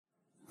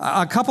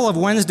A couple of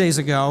Wednesdays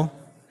ago,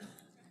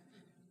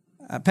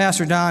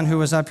 Pastor Don, who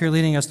was up here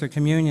leading us through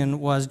communion,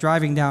 was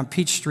driving down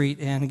Peach Street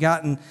and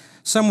gotten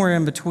somewhere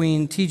in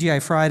between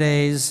TGI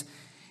Fridays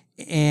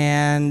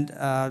and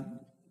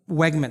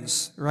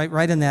Wegmans,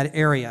 right in that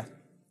area.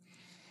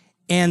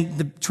 And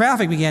the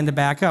traffic began to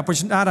back up, which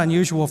is not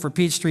unusual for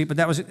Peach Street, but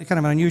that was kind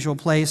of an unusual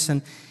place.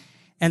 And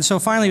so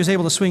finally he was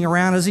able to swing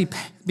around. As he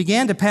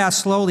began to pass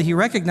slowly, he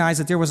recognized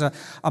that there was a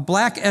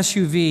black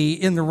SUV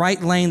in the right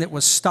lane that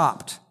was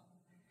stopped.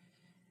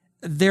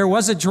 There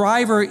was a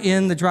driver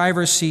in the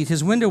driver's seat.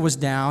 His window was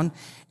down,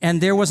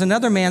 and there was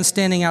another man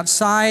standing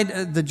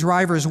outside the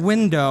driver's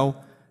window,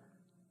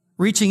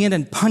 reaching in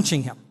and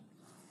punching him.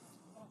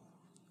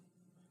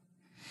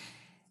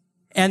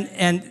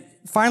 And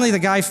finally the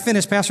guy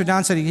finished. Pastor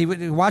Don said he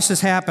watched this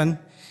happen,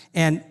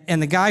 and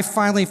the guy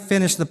finally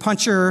finished. The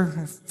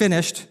puncher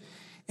finished,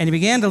 and he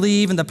began to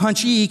leave, and the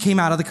punchee came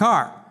out of the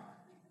car,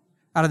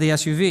 out of the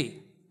SUV.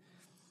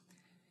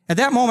 At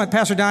that moment,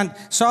 Pastor Don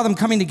saw them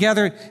coming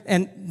together,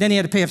 and then he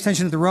had to pay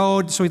attention to the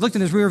road, so he looked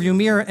in his rearview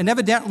mirror, and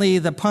evidently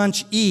the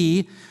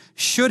punchee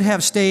should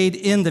have stayed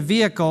in the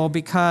vehicle,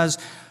 because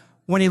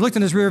when he looked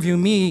in his rearview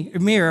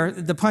mirror,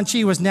 the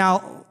punchee was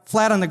now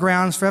flat on the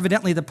ground, so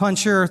evidently the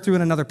puncher threw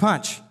in another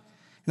punch.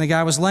 And the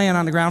guy was laying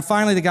on the ground.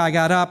 Finally, the guy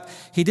got up.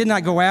 He did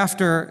not go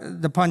after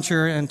the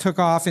puncher and took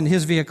off in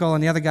his vehicle,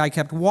 and the other guy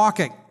kept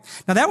walking.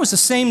 Now, that was the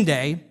same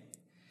day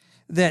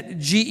that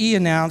GE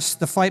announced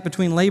the fight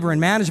between labor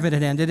and management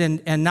had ended,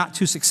 and not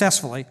too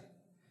successfully.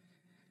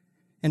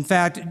 In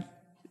fact,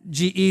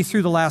 GE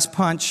threw the last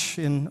punch,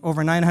 and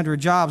over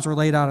 900 jobs were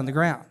laid out on the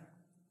ground.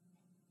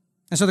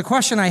 And so the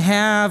question I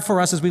have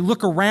for us as we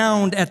look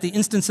around at the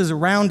instances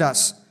around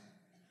us,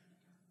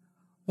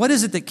 what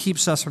is it that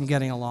keeps us from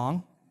getting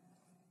along?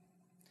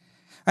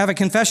 I have a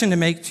confession to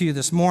make to you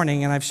this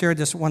morning, and I've shared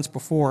this once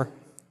before,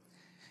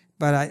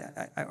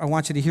 but I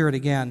want you to hear it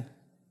again.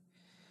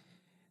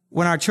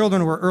 When our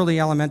children were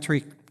early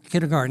elementary,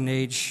 kindergarten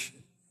age,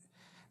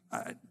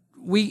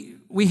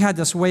 we had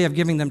this way of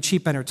giving them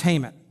cheap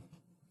entertainment.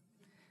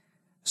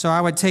 So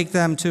I would take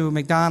them to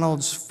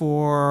McDonald's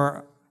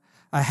for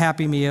a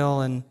Happy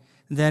Meal, and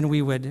then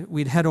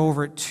we'd head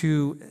over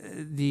to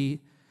the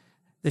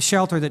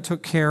shelter that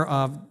took care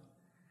of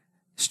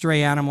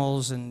stray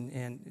animals,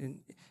 and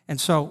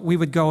so we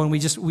would go, and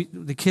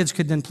the kids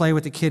could then play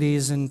with the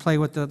kitties and play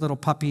with the little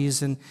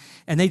puppies, and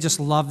they just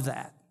loved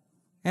that.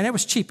 And it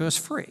was cheap, it was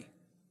free.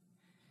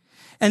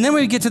 And then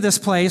we would get to this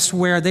place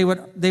where they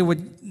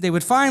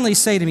would finally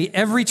say to me,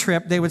 every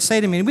trip, they would say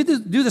to me, and we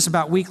do this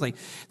about weekly,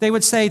 they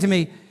would say to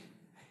me,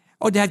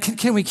 "Oh, Dad,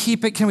 can we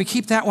keep it? Can we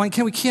keep that one?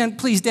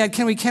 Please, Dad,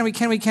 can we?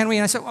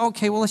 And I said,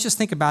 okay, well, let's just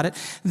think about it.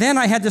 Then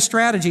I had this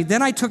strategy.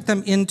 Then I took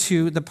them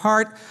into the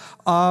part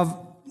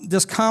of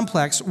this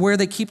complex where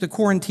they keep the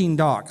quarantine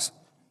dogs.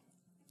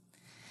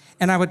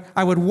 And I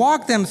would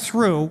walk them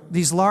through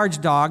these large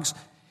dogs,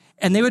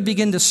 and they would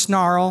begin to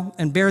snarl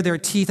and bare their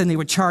teeth, and they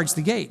would charge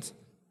the gate.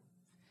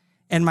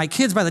 And my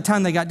kids, by the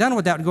time they got done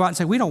with that, would go out and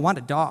say, "We don't want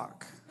a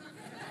dog."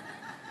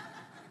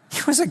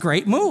 It was a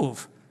great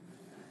move.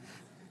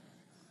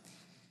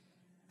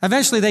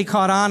 Eventually, they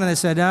caught on, and they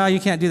said, "Oh, you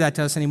can't do that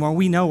to us anymore.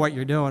 We know what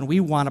you're doing. We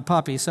want a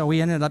puppy." So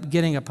we ended up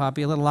getting a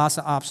puppy, a little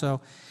Lhasa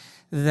Apso,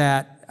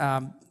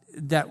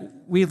 that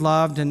we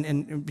loved,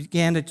 and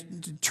began to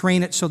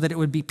train it so that it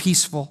would be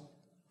peaceful.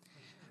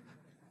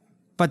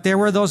 But there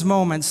were those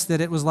moments that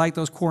it was like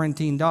those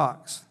quarantine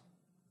dogs.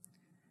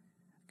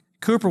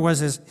 Cooper was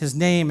his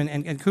name,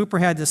 and Cooper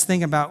had this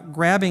thing about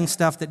grabbing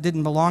stuff that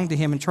didn't belong to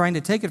him and trying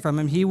to take it from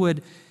him. He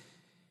would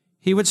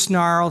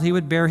snarl, he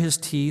would bare his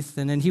teeth,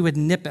 and then he would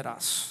nip at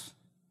us.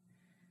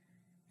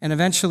 And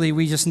eventually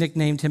we just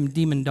nicknamed him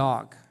Demon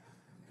Dog.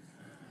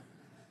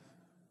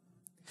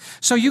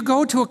 So you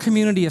go to a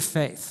community of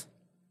faith,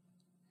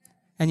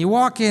 and you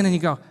walk in and you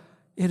go,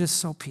 it is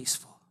so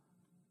peaceful.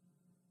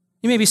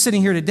 You may be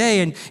sitting here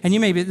today, and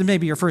it may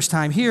be your first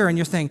time here, and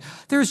you're thinking,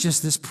 there's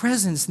just this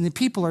presence, and the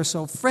people are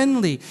so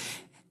friendly.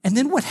 And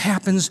then what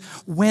happens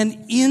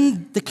when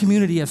in the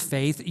community of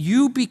faith,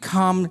 you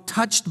become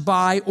touched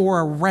by or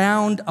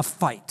around a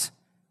fight?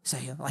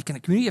 Say, like in a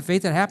community of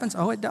faith that happens?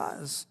 Oh, it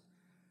does.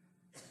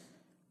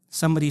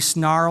 Somebody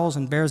snarls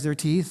and bares their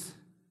teeth.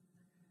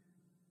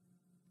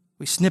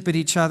 We snip at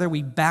each other.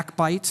 We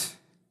backbite.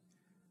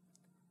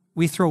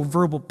 We throw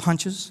verbal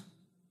punches.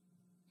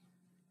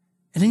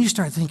 And then you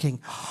start thinking,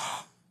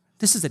 oh,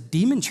 this is a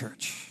demon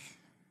church.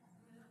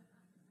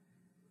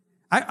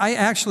 I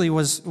actually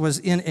was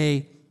in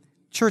a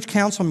church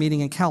council meeting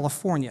in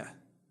California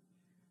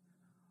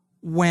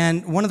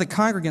when one of the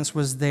congregants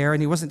was there,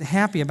 and he wasn't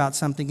happy about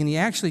something, and he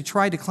actually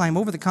tried to climb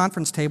over the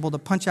conference table to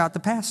punch out the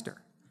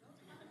pastor.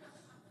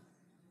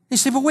 You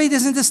say, but wait,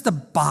 isn't this the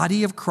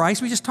body of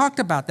Christ? We just talked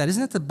about that.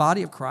 Isn't it the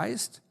body of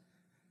Christ?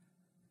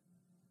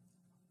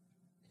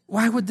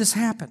 Why would this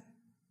happen?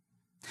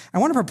 I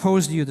want to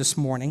propose to you this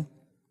morning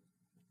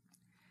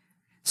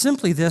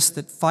simply this,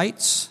 that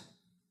fights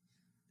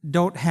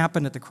don't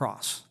happen at the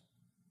cross.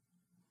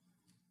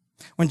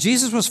 When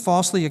Jesus was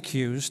falsely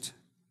accused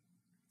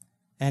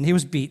and he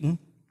was beaten,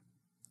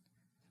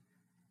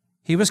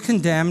 He was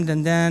condemned,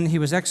 and then he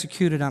was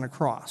executed on a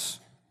cross.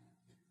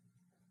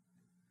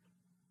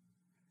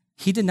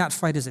 He did not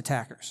fight his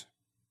attackers.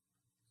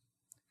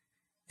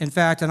 In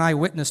fact, an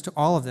eyewitness to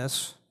all of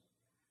this,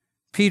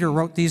 Peter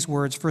wrote these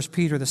words, 1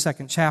 Peter, the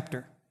 2nd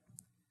chapter.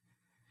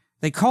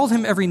 They called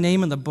him every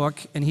name in the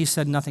book, and he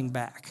said nothing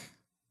back.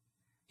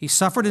 He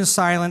suffered in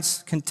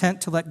silence,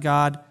 content to let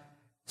God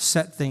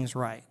set things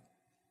right.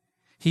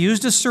 He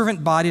used his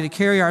servant body to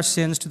carry our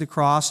sins to the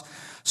cross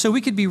so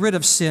we could be rid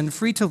of sin,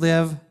 free to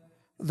live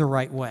the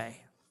right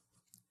way.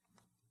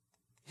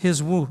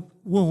 His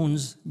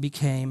wounds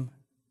became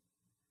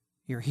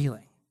your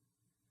healing.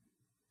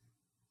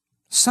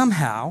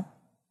 Somehow,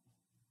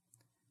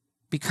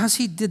 because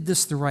he did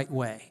this the right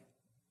way,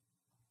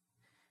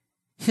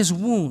 his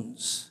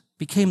wounds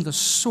became the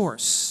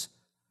source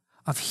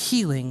of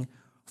healing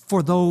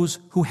for those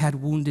who had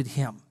wounded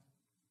him.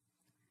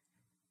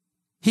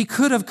 He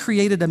could have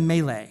created a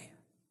melee.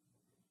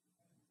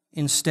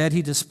 Instead,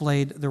 he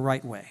displayed the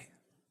right way.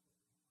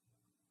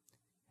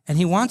 And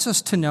he wants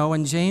us to know,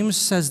 and James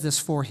says this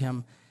for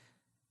him,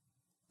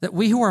 that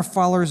we who are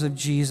followers of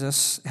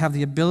Jesus have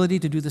the ability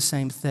to do the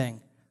same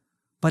thing,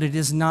 but it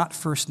is not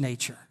first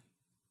nature.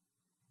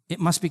 It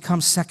must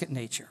become second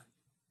nature,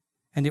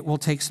 and it will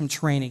take some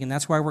training, and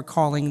that's why we're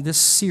calling this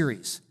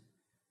series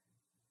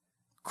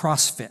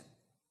CrossFit.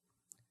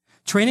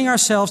 Training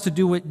ourselves to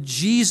do what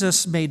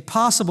Jesus made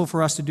possible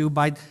for us to do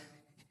by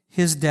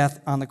his death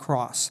on the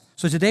cross.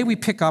 So today we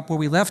pick up where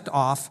we left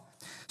off,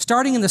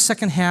 starting in the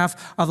second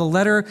half of the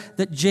letter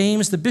that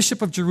James, the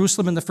bishop of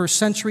Jerusalem in the first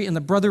century and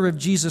the brother of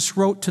Jesus,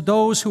 wrote to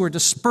those who were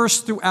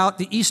dispersed throughout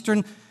the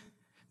eastern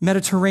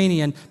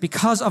Mediterranean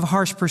because of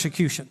harsh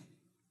persecution.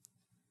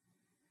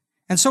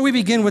 And so we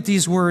begin with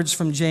these words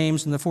from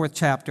James in the 4th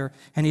chapter,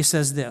 and he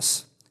says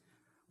this: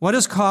 "What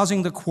is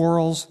causing the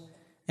quarrels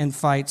and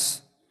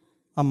fights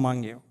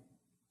among you?"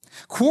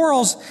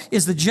 Quarrels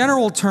is the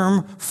general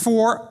term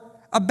for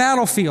a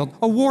battlefield,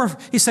 a war.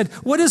 He said,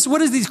 what is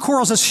these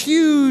quarrels, this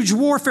huge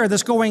warfare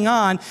that's going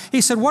on?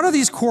 He said, what are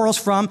these quarrels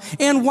from,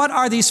 and what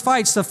are these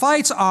fights? The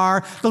fights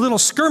are the little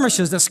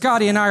skirmishes that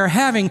Scotty and I are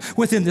having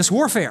within this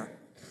warfare.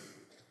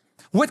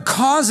 What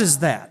causes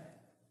that?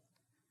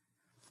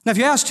 Now, if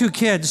you ask two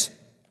kids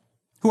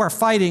who are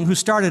fighting, who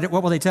started it,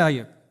 what will they tell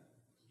you?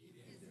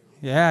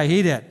 Yeah,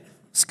 he did.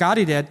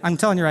 Scotty did. I'm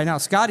telling you right now,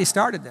 Scotty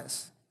started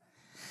this.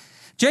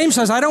 James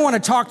says, I don't want to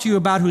talk to you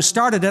about who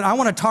started it. I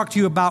want to talk to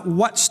you about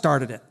what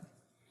started it.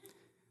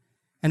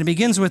 And it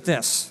begins with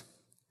this: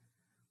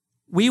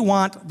 we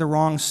want the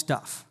wrong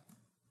stuff.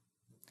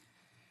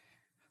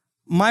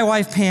 My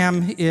wife,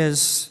 Pam,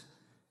 is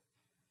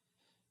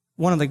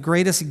one of the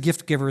greatest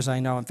gift givers I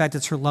know. In fact,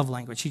 it's her love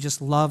language. She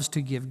just loves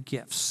to give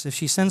gifts. If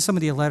she sends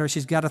somebody a letter,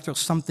 she's got to throw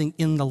something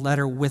in the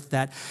letter with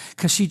that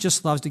because she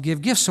just loves to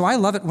give gifts. So I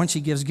love it when she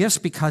gives gifts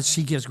because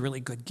she gives really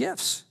good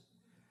gifts.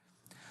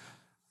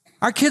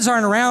 Our kids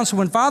aren't around, so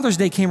when Father's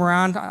Day came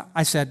around,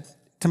 I said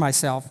to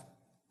myself,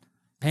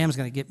 Pam's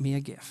going to get me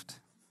a gift.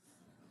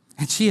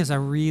 And she is a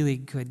really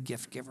good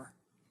gift giver.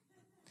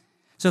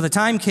 So the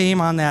time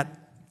came on that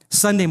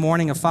Sunday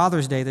morning of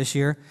Father's Day this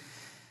year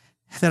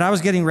that I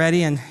was getting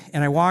ready, and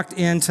I walked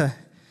in to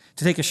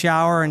take a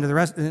shower into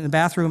in the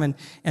bathroom,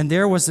 and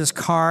there was this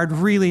card,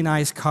 really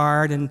nice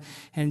card,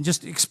 and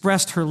just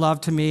expressed her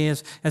love to me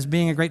as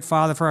being a great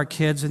father for our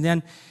kids. And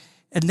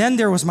then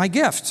there was my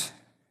gift.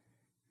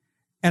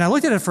 And I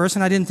looked at it first,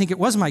 and I didn't think it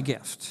was my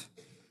gift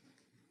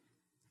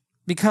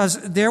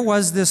because there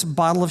was this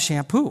bottle of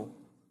shampoo.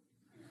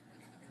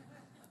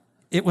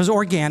 It was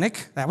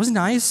organic. That was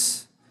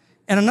nice.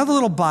 And another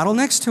little bottle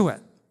next to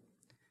it.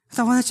 I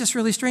thought, well, that's just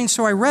really strange.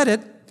 So I read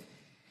it,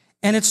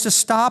 and it's to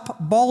stop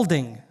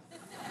balding.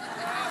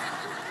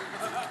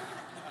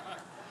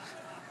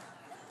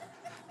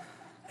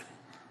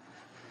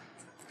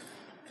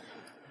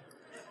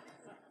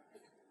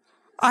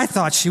 I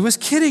thought she was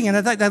kidding,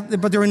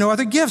 but there were no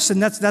other gifts,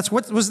 and that's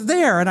what was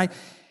there.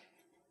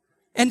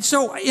 And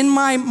so in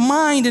my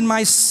mind, in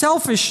my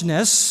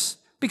selfishness,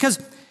 because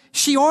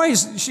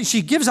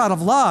she gives out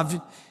of love,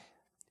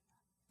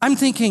 I'm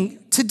thinking,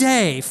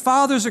 today,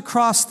 fathers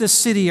across this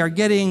city are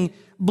getting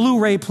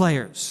Blu-ray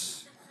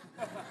players,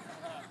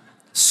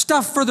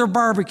 stuff for their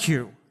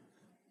barbecue,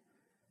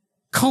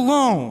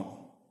 cologne.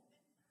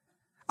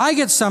 I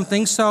get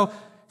something so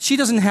she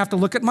doesn't have to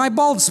look at my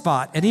bald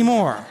spot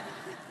anymore.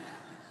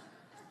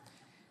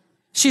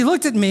 She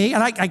looked at me,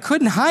 and I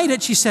couldn't hide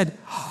it. She said,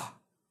 oh,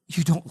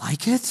 you don't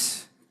like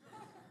it?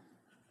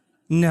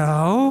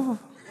 No.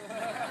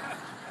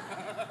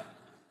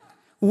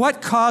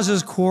 What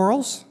causes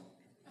quarrels?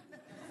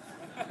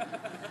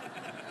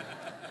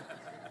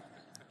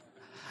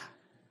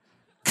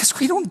 Because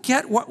we don't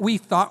get what we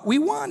thought we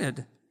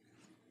wanted.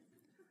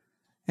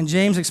 And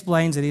James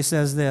explains it. He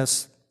says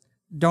this: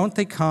 don't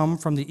they come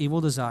from the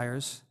evil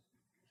desires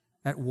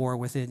at war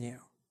within you?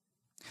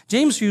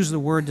 James used the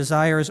word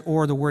desires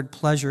or the word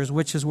pleasures,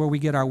 which is where we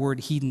get our word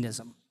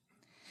hedonism.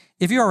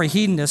 If you are a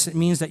hedonist, it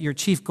means that your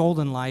chief goal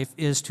in life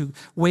is to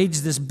wage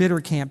this bitter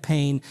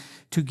campaign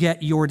to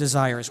get your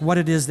desires, what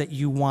it is that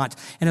you want.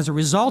 And as a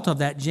result of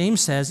that,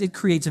 James says it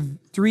creates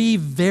 3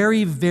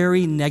 very,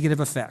 very negative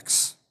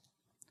effects.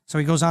 So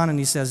he goes on and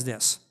he says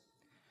this: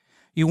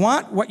 you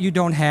want what you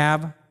don't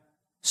have,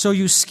 so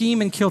you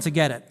scheme and kill to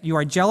get it. You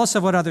are jealous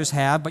of what others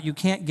have, but you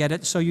can't get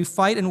it, so you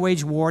fight and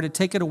wage war to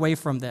take it away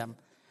from them.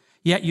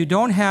 Yet you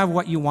don't have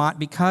what you want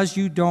because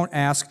you don't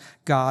ask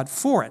God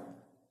for it.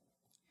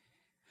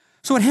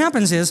 So what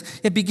happens is,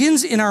 it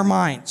begins in our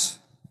minds,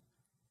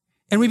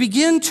 and we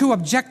begin to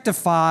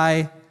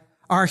objectify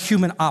our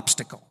human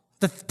obstacle,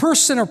 the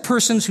person or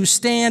persons who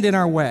stand in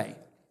our way.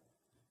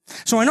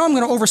 So I know I'm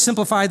going to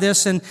oversimplify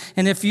this, and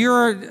if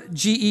you're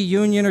GE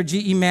Union or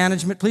GE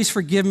Management, please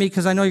forgive me,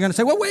 because I know you're going to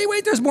say, well,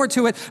 wait, there's more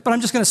to it, but I'm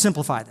just going to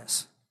simplify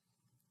this.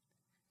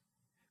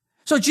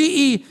 So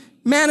GE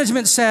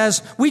Management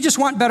says, we just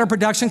want better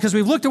production because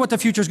we've looked at what the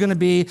future is going to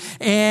be,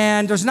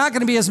 and there's not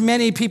going to be as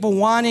many people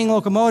wanting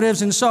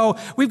locomotives, and so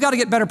we've got to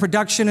get better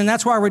production, and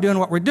that's why we're doing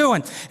what we're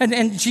doing.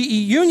 And GE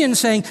Union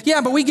saying,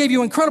 yeah, but we gave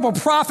you incredible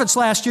profits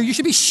last year. You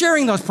should be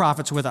sharing those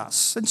profits with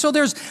us. And so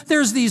there's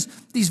these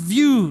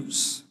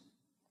views.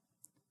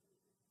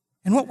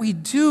 And what we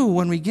do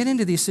when we get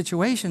into these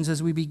situations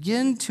is we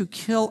begin to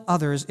kill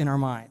others in our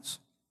minds.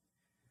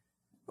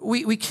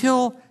 We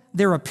kill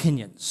their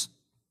opinions.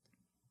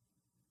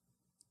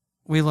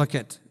 We look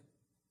at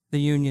the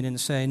union and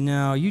say,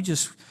 no, you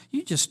just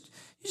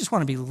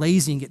want to be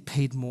lazy and get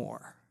paid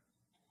more.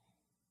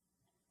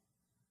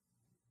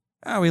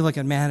 We look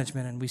at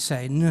management and we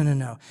say,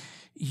 no,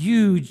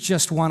 you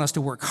just want us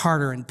to work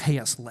harder and pay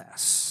us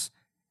less.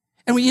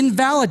 And we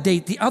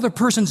invalidate the other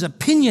person's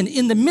opinion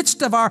in the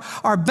midst of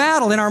our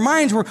battle. In our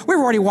minds, we're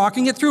already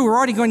walking it through. We're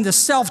already going to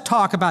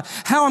self-talk about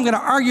how I'm going to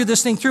argue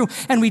this thing through.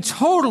 And we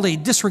totally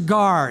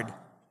disregard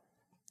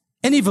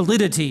any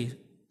validity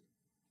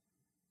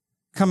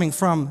coming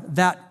from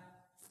that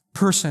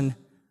person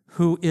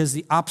who is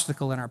the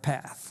obstacle in our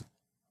path.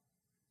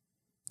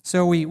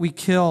 So we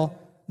kill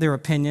their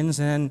opinions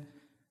and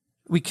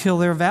we kill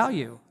their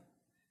value.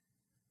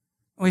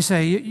 We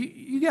say,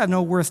 you got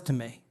no worth to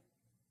me.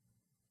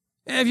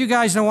 If you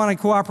guys don't want to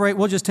cooperate,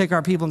 we'll just take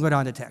our people and go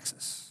down to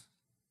Texas.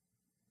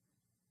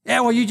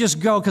 Yeah, well, you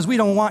just go because we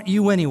don't want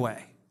you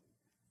anyway.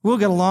 We'll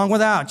get along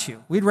without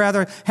you. We'd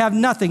rather have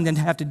nothing than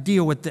have to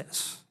deal with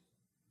this.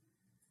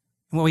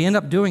 And what we end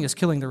up doing is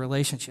killing the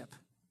relationship.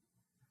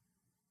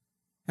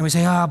 And we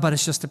say, but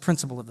it's just the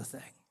principle of the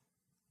thing.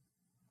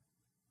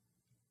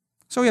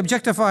 So we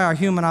objectify our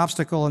human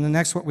obstacle, and the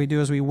next what we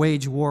do is we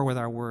wage war with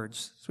our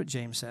words. That's what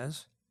James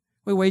says.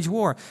 We wage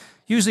war.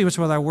 Usually it's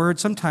with our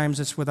words. Sometimes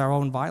it's with our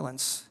own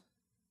violence.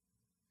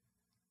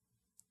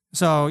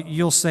 So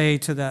you'll say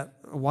to that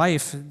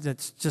wife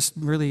that's just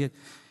really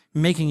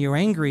making you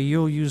angry,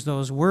 you'll use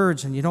those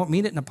words, and you don't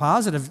mean it in a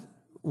positive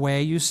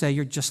way. You say,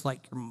 you're just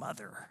like your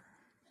mother.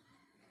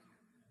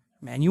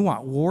 Man, you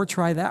want war?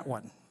 Try that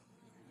one.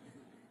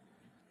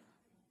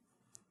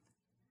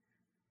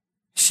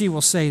 She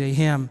will say to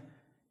him,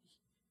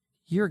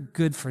 you're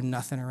good for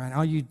nothing around.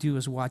 All you do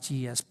is watch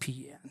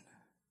ESPN.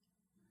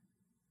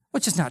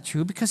 Which is not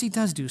true, because he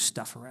does do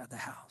stuff around the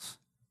house.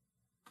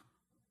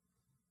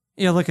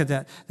 You look at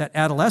that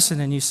adolescent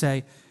and you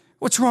say,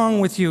 what's wrong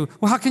with you?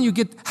 Well, how can you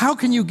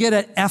get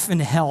an F in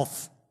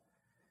health?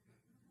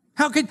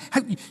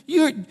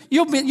 You're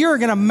going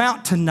to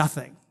amount to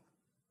nothing.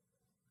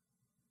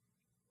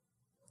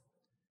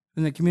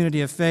 In the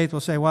community of faith,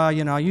 we'll say, well,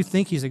 you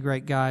think he's a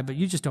great guy, but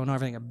you just don't know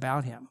everything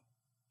about him.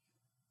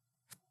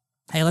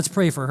 Hey, let's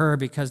pray for her,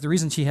 because the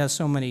reason she has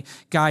so many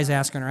guys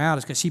asking her out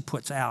is because she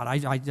puts out.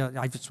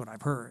 That's what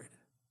I've heard.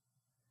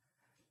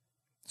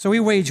 So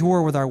we wage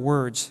war with our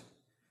words.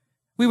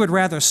 We would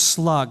rather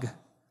slug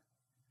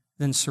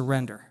than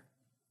surrender.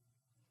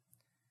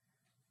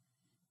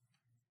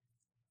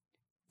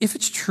 If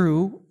it's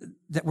true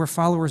that we're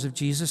followers of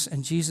Jesus,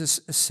 and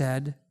Jesus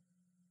said,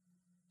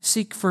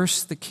 seek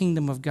first the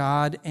kingdom of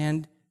God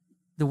and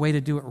the way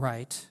to do it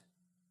right,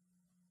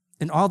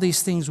 and all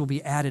these things will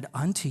be added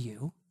unto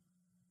you,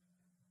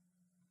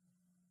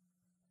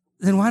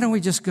 then why don't we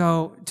just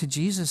go to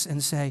Jesus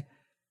and say,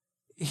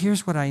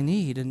 here's what I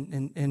need,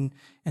 and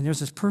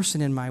there's this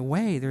person in my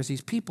way, there's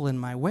these people in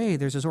my way,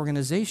 there's this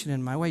organization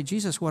in my way.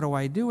 Jesus, what do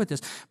I do with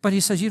this? But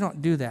he says, you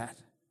don't do that.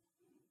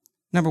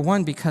 Number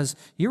one, because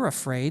you're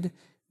afraid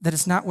that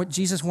it's not what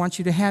Jesus wants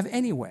you to have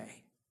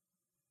anyway.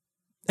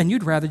 And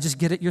you'd rather just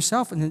get it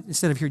yourself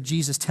instead of hear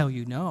Jesus tell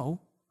you no.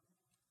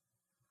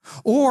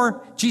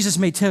 Or Jesus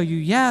may tell you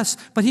yes,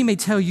 but he may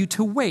tell you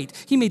to wait.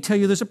 He may tell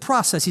you there's a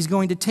process he's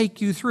going to take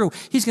you through.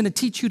 He's going to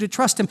teach you to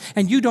trust him,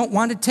 and you don't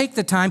want to take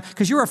the time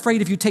because you're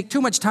afraid if you take too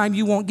much time,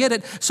 you won't get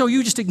it. So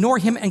you just ignore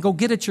him and go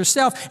get it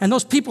yourself, and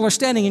those people are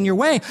standing in your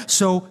way,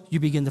 so you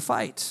begin to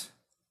fight.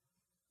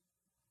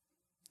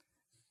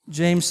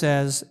 James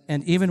says,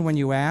 and even when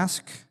you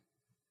ask,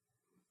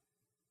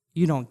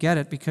 you don't get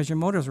it because your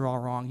motives are all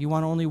wrong. You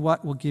want only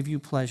what will give you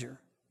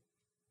pleasure.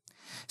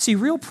 See,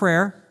 real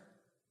prayer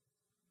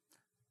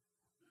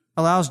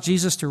allows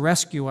Jesus to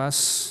rescue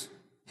us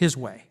his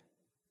way.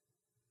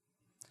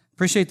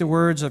 Appreciate the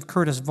words of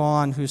Curtis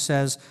Vaughan, who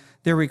says,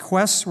 their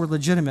requests were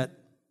legitimate,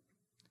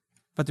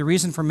 but the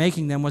reason for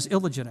making them was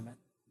illegitimate.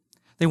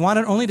 They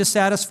wanted only to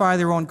satisfy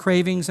their own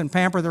cravings and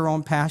pamper their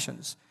own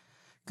passions.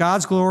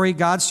 God's glory,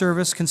 God's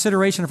service,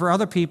 consideration for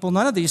other people,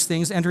 none of these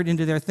things entered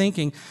into their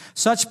thinking.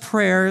 Such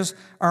prayers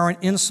are an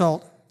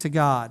insult to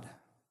God.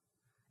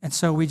 And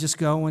so we just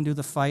go and do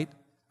the fight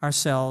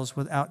ourselves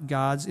without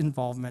God's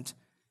involvement,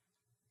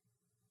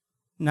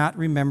 not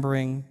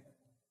remembering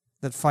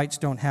that fights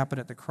don't happen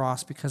at the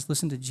cross, because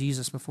listen to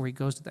Jesus before he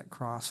goes to that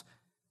cross.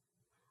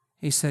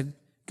 He said,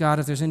 God,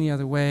 if there's any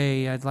other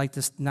way, I'd like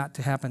this not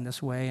to happen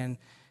this way. And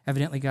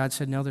evidently God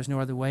said, no, there's no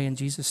other way. And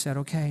Jesus said,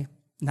 okay,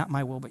 not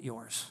my will but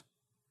yours.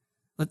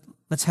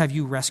 Let's have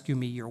you rescue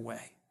me your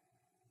way.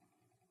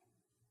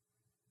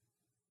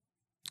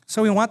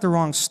 So we want the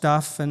wrong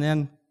stuff, and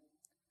then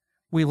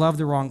we love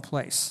the wrong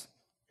place.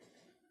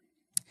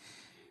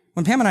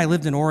 When Pam and I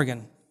lived in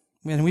Oregon,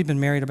 and we'd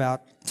been married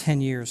about 10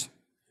 years,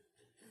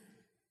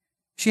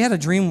 she had a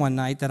dream one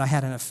night that I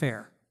had an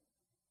affair.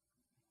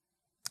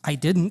 I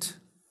didn't,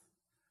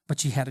 but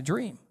she had a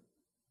dream.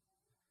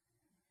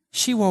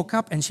 She woke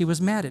up and she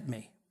was mad at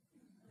me.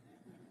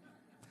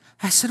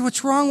 I said,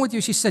 what's wrong with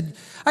you? She said,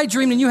 I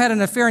dreamed and you had an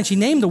affair, and she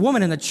named the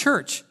woman in the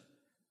church.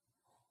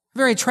 A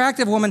very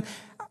attractive woman.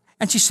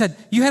 And she said,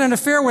 you had an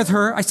affair with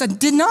her? I said,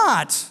 did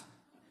not.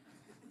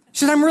 She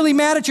said, I'm really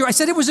mad at you. I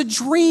said, it was a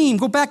dream.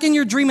 Go back in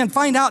your dream and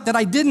find out that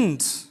I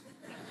didn't.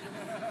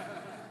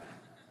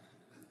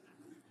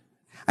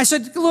 I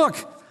said, look,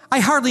 I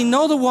hardly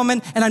know the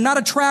woman and I'm not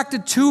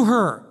attracted to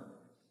her.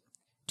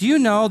 Do you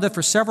know that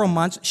for several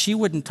months she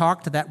wouldn't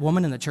talk to that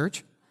woman in the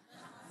church?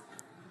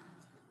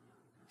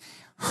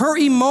 Her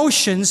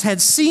emotions had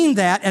seen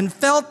that and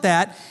felt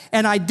that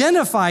and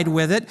identified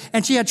with it,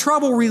 and she had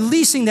trouble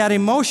releasing that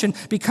emotion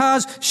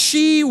because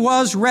she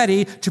was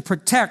ready to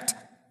protect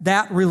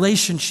that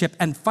relationship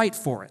and fight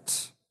for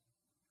it.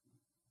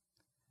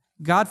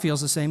 God feels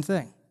the same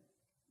thing.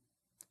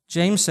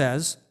 James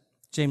says,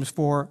 James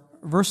 4,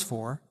 verse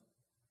 4,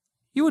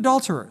 you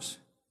adulterers,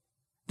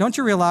 don't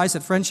you realize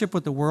that friendship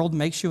with the world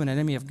makes you an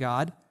enemy of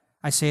God?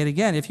 I say it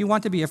again, if you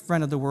want to be a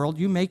friend of the world,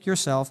 you make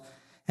yourself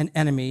an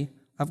enemy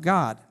of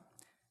God.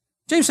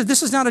 James said,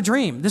 this is not a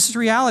dream. This is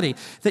reality,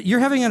 that you're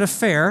having an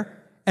affair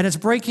and it's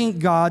breaking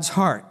God's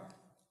heart.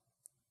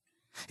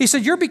 He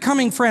said, you're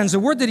becoming friends. The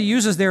word that he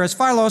uses there is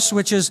philos,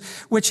 which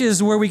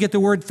is where we get the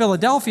word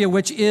Philadelphia,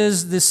 which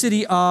is the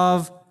city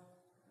of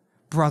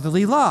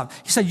brotherly love.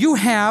 He said, you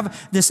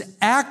have this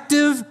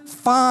active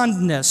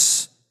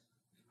fondness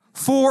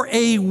for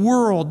a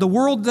world. The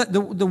word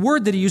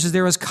that he uses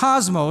there is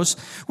cosmos,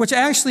 which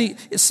actually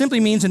simply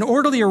means an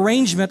orderly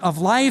arrangement of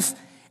life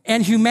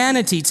and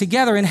humanity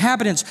together,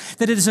 inhabitants,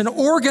 that it is an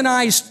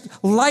organized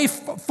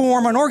life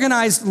form, an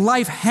organized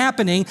life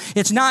happening.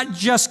 It's not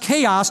just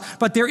chaos,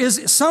 but there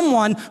is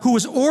someone who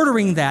is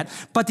ordering that.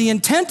 But the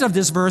intent of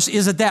this verse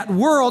is that that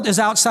world is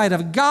outside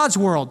of God's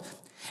world.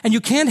 And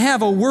you can't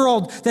have a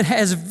world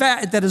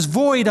that is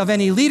void of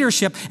any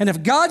leadership. And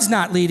if God's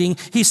not leading,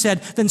 he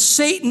said, then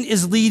Satan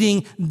is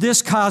leading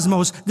this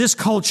cosmos, this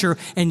culture,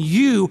 and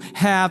you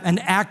have an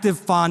active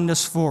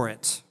fondness for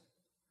it.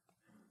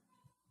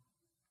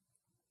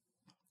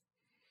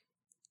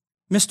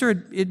 Mister,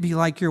 it'd be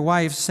like your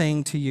wife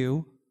saying to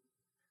you,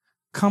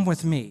 come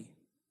with me.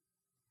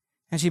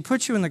 And she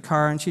puts you in the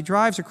car and she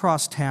drives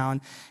across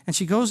town and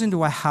she goes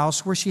into a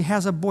house where she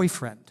has a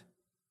boyfriend.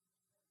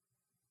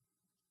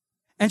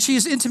 And she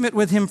is intimate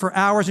with him for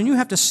hours, and you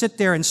have to sit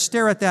there and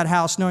stare at that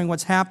house knowing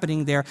what's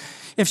happening there.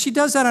 If she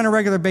does that on a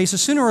regular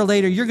basis, sooner or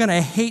later, you're going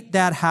to hate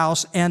that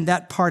house and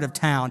that part of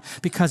town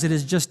because it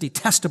is just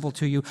detestable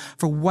to you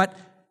for what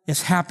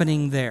is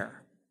happening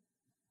there.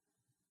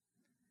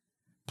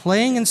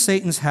 Playing in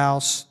Satan's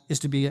house is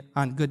to be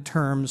on good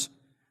terms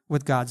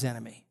with God's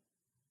enemy.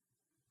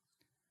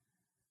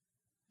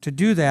 To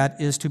do that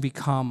is to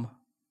become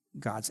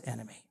God's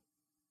enemy.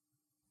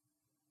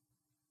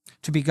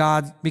 To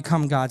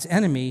become God's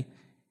enemy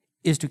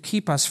is to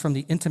keep us from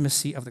the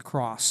intimacy of the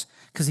cross.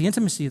 Because the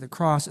intimacy of the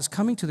cross is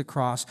coming to the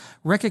cross,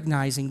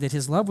 recognizing that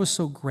his love was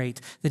so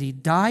great that he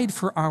died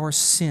for our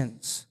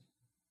sins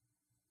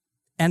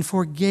and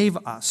forgave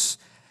us,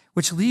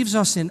 which leaves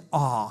us in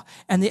awe.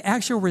 And the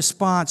actual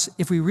response,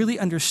 if we really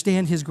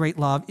understand his great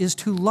love, is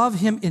to love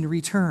him in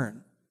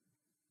return.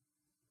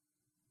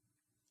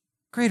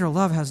 Greater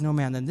love has no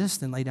man than this,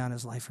 than lay down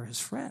his life for his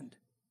friend.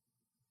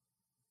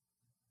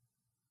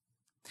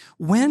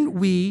 When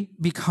we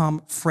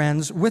become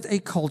friends with a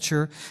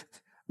culture,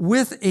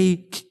 with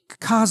a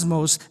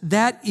cosmos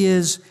that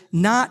is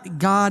not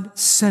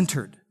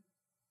God-centered,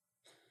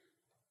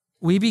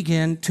 we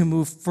begin to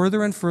move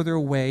further and further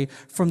away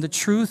from the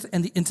truth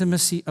and the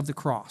intimacy of the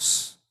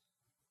cross.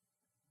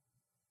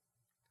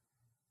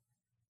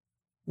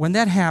 When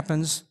that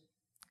happens,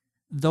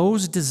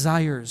 those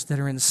desires that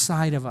are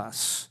inside of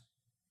us,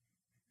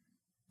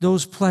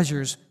 those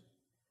pleasures,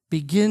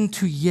 begin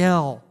to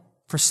yell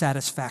for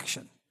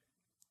satisfaction.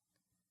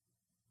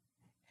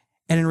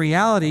 And in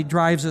reality,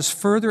 drives us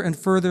further and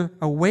further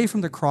away from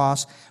the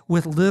cross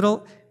with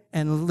little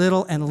and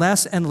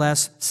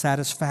less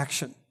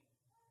satisfaction.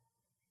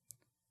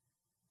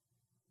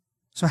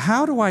 So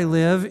how do I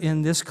live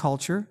in this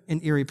culture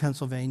in Erie,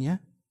 Pennsylvania,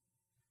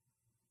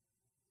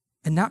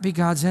 and not be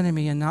God's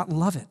enemy and not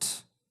love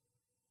it?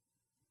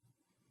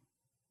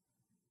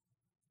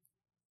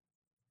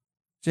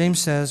 James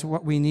says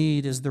what we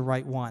need is the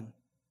right one.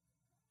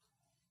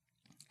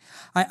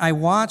 I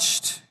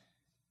watched,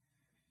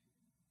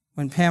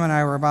 when Pam and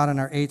I were about in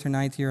our 8th or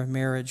 9th year of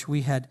marriage,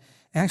 we had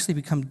actually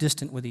become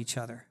distant with each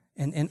other.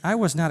 And I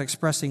was not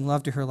expressing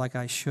love to her like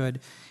I should,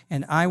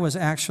 and I was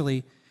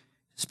actually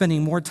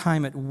spending more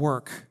time at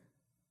work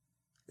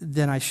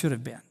than I should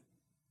have been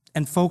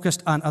and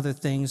focused on other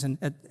things. And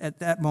at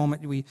that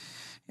moment,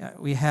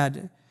 we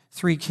had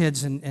 3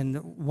 kids, and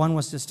one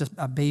was just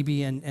a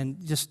baby, and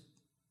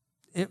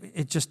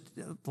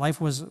life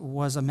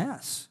was a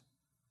mess.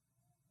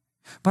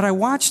 But I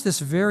watched this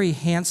very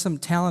handsome,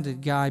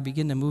 talented guy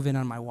begin to move in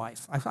on my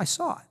wife. I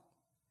saw it.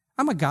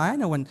 I'm a guy. I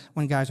know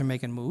when guys are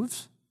making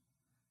moves.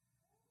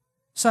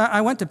 So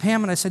I went to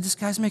Pam and I said, this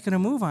guy's making a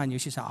move on you.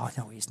 She said, oh,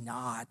 no, he's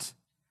not.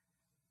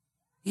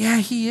 Yeah,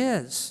 he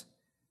is.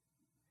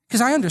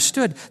 Because I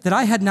understood that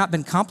I had not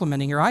been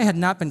complimenting her. I had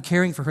not been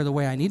caring for her the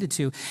way I needed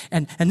to.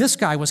 And this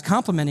guy was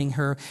complimenting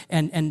her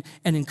and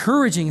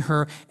encouraging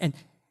her,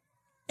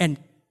 and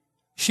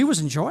she was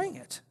enjoying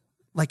it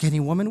like any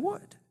woman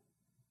would.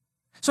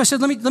 So I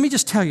said, let me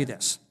just tell you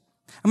this.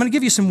 I'm going to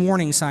give you some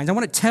warning signs. I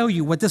want to tell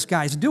you what this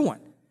guy's doing.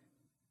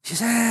 She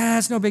said,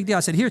 it's no big deal. I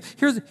said,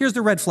 here's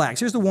the red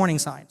flags. Here's the warning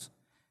signs.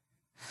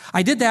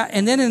 I did that,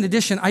 and then in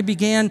addition, I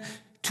began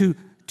to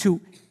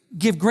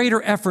give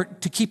greater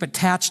effort to keep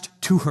attached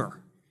to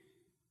her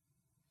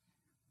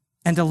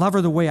and to love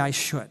her the way I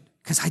should,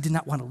 because I did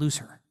not want to lose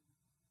her.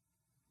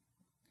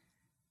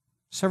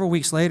 Several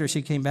weeks later,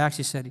 she came back.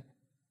 She said,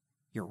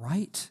 you're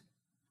right.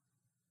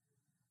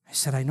 I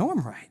said, I know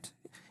I'm right.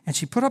 And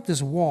she put up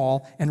this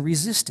wall and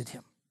resisted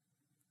him.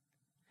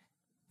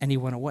 And he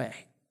went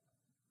away.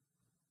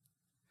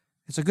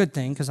 It's a good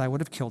thing, because I would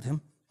have killed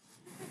him.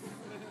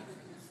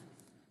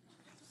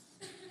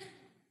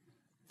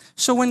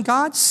 So when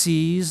God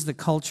sees the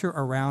culture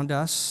around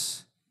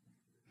us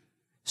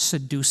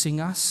seducing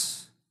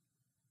us,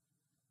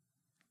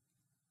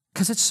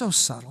 because it's so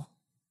subtle,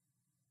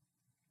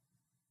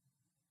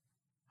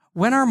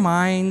 when our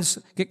minds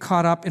get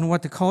caught up in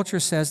what the culture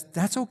says,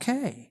 that's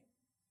okay.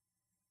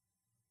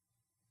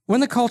 When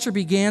the culture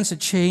begins to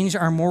change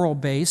our moral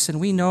base, and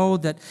we know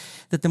that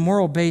the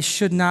moral base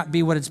should not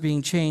be what it's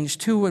being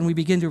changed to, and we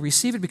begin to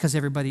receive it because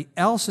everybody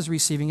else is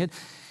receiving it,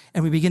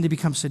 and we begin to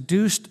become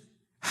seduced,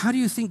 how do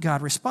you think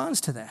God responds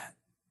to that?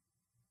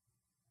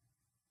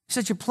 He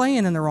said, you're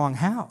playing in the wrong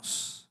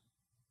house.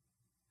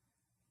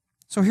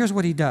 So here's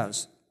what he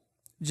does.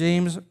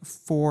 James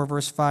 4,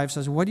 verse 5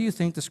 says, what do you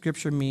think the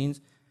scriptures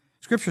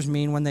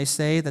mean when they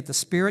say that the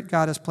Spirit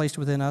God has placed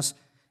within us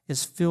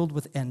is filled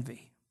with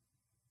envy?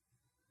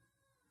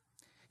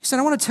 He said,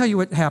 I want to tell you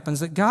what happens,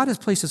 that God has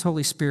placed His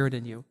Holy Spirit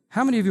in you.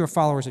 How many of you are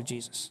followers of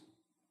Jesus?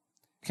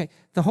 Okay,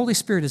 the Holy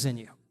Spirit is in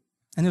you,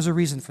 and there's a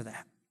reason for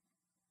that.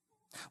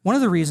 One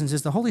of the reasons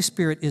is the Holy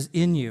Spirit is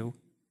in you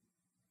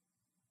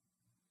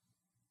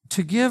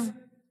to give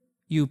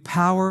you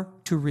power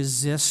to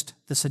resist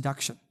the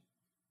seduction.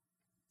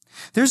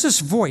 There's this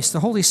voice, the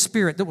Holy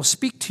Spirit, that will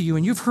speak to you,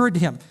 and you've heard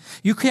Him.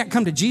 You can't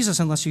come to Jesus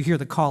unless you hear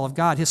the call of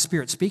God, His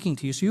Spirit speaking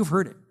to you, so you've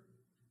heard it.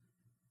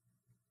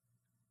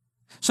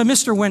 So,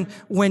 mister,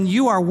 when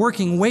you are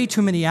working way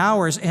too many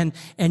hours and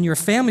your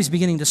family's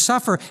beginning to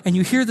suffer, and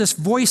you hear this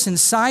voice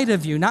inside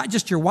of you, not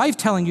just your wife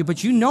telling you,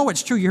 but you know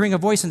it's true, you're hearing a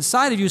voice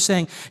inside of you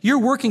saying, you're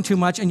working too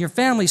much and your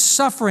family's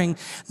suffering,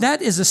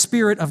 that is the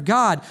Spirit of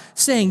God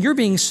saying you're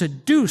being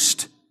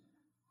seduced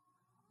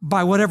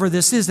by whatever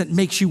this is that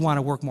makes you want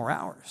to work more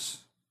hours.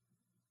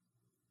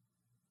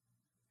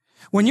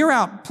 When you're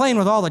out playing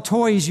with all the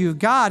toys you've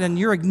got and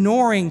you're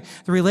ignoring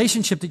the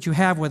relationship that you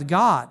have with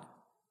God,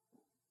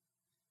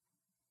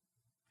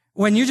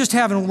 when you're just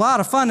having a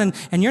lot of fun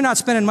and you're not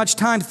spending much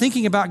time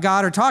thinking about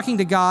God or talking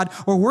to God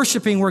or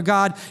worshiping where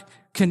God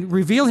can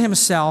reveal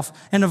Himself,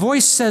 and a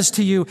voice says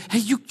to you, hey,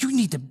 you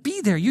need to be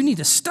there. You need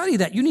to study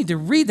that. You need to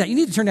read that. You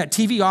need to turn that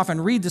TV off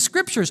and read the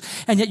scriptures,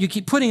 and yet you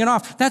keep putting it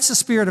off. That's the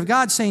Spirit of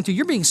God saying to you,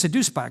 you're being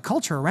seduced by a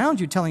culture around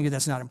you telling you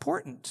that's not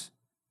important.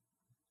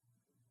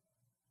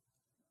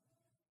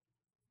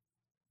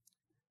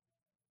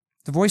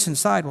 The voice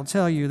inside will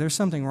tell you there's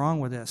something wrong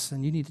with this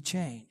and you need to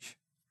change.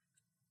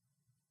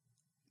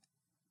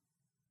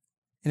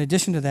 In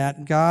addition to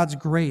that, God's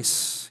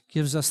grace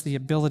gives us the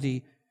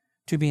ability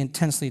to be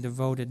intensely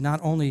devoted. Not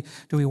only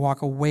do we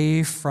walk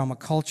away from a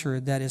culture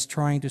that is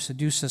trying to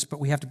seduce us, but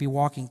we have to be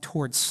walking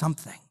towards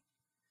something.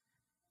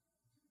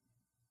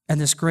 And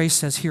this grace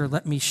says, here,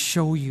 let me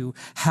show you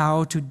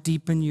how to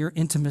deepen your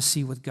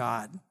intimacy with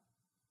God.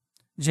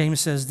 James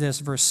says this,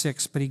 verse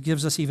 6, but he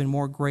gives us even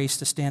more grace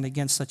to stand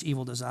against such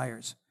evil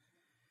desires.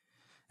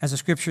 As the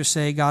scriptures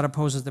say, God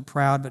opposes the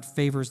proud but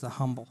favors the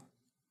humble.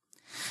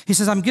 He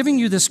says, I'm giving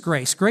you this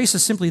grace. Grace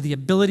is simply the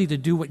ability to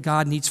do what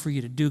God needs for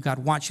you to do, God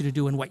wants you to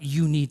do, and what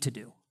you need to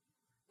do.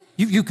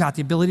 You've got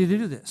the ability to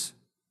do this.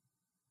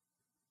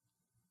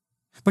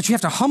 But you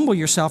have to humble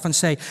yourself and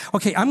say,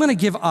 okay, I'm going to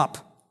give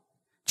up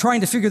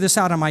trying to figure this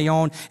out on my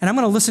own, and I'm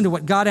going to listen to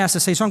what God has to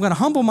say. So I'm going to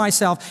humble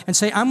myself and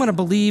say, I'm going to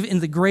believe in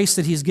the grace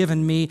that he's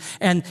given me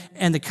and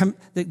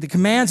the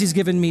commands he's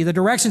given me, the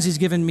directions he's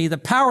given me, the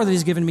power that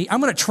he's given me.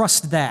 I'm going to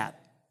trust that.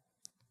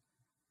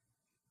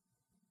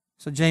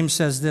 So James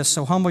says this,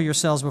 so humble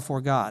yourselves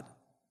before God.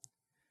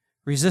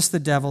 Resist the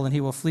devil, and he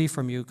will flee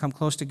from you. Come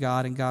close to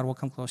God, and God will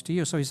come close to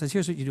you. So he says,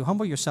 here's what you do.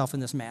 Humble yourself in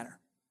this manner.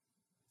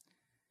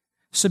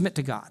 Submit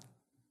to God.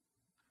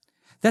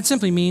 That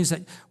simply means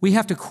that we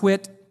have to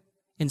quit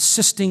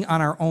insisting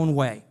on our own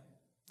way.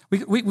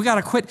 We got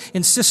to quit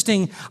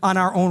insisting on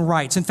our own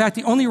rights. In fact,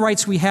 the only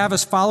rights we have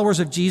as followers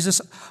of Jesus,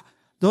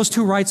 those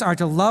two rights are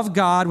to love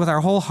God with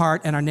our whole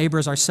heart and our neighbor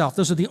as ourselves.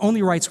 Those are the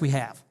only rights we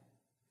have.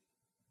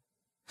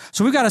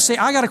 So we've got to say,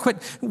 I got to quit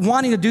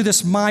wanting to do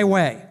this my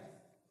way.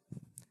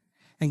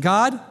 And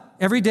God,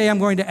 every day I'm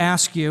going to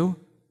ask you,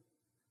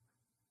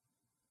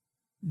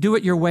 do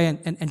it your way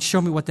and show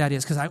me what that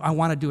is, because I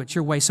want to do it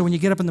your way. So when you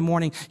get up in the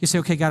morning, you say,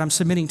 okay, God, I'm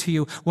submitting to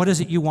you. What is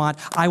it you want?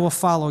 I will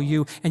follow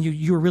you. And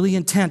you're really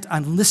intent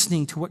on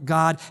listening to what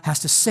God has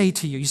to say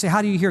to you. You say,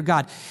 how do you hear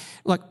God?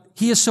 Look,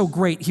 he is so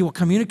great. He will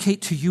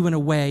communicate to you in a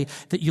way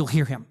that you'll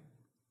hear him.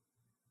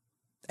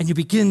 And you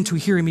begin to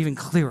hear him even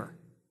clearer.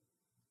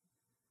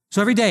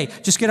 So every day,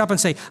 just get up and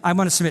say, I'm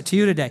going to submit to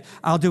you today.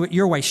 I'll do it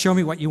your way. Show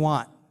me what you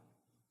want.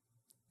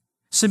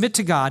 Submit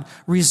to God.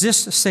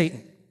 Resist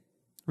Satan.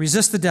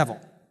 Resist the devil.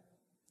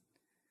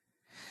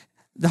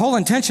 The whole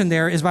intention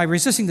there is by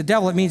resisting the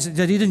devil, it means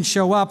that he didn't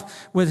show up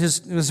with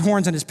his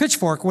horns and his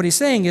pitchfork. What he's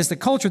saying is the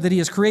culture that he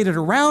has created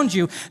around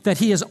you, that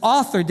he has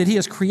authored, that he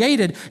has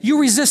created, you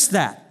resist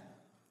that.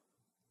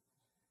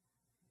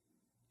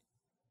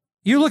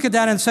 You look at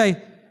that and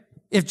say,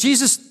 if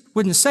Jesus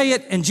wouldn't say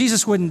it, and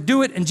Jesus wouldn't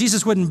do it, and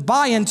Jesus wouldn't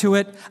buy into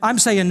it, I'm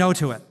saying no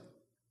to it.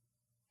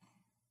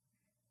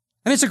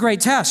 And it's a great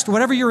test,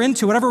 whatever you're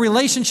into, whatever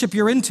relationship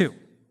you're into.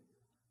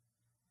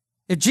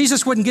 If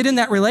Jesus wouldn't get in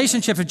that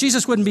relationship, if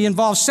Jesus wouldn't be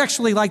involved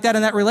sexually like that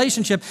in that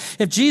relationship,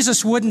 if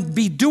Jesus wouldn't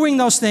be doing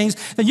those things,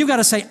 then you've got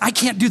to say, I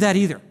can't do that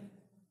either. And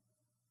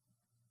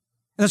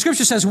the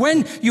scripture says,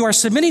 when you are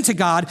submitting to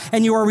God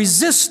and you are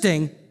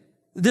resisting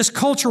this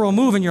cultural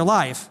move in your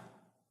life,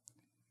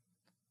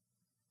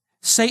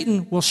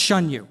 Satan will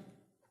shun you.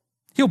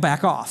 He'll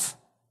back off.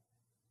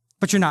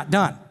 But you're not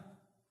done.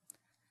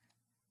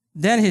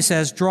 Then he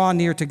says, draw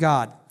near to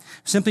God.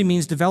 Simply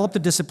means develop the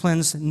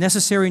disciplines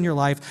necessary in your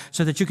life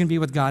so that you can be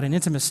with God in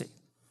intimacy.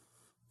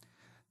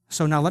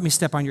 So now let me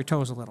step on your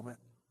toes a little bit,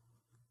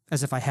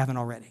 as if I haven't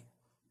already.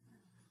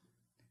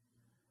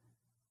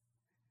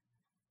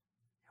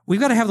 We've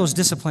got to have those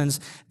disciplines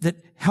that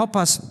help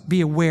us be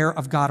aware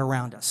of God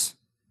around us,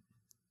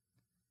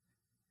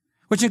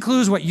 which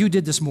includes what you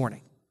did this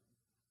morning.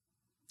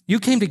 You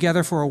came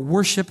together for a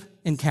worship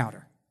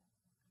encounter.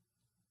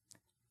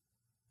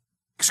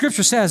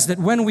 Scripture says that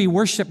when we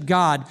worship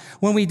God,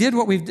 when we did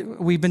what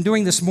we've been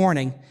doing this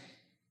morning,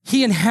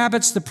 he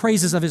inhabits the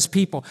praises of his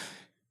people.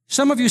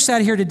 Some of you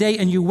sat here today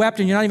and you wept,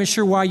 and you're not even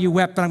sure why you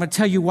wept, but I'm going to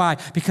tell you why.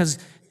 Because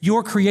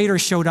your Creator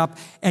showed up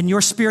and your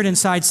spirit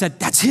inside said,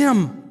 that's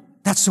him.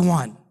 That's the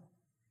one.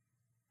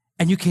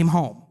 And you came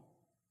home.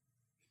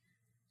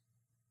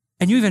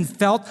 And you even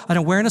felt an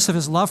awareness of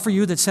his love for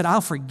you that said, I'll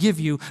forgive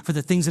you for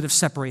the things that have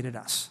separated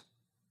us.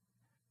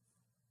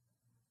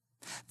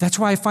 That's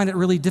why I find it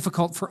really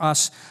difficult for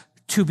us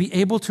to be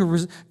able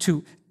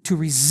to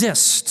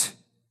resist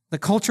the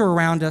culture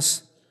around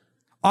us,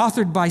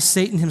 authored by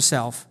Satan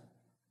himself,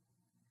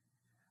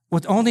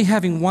 with only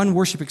having one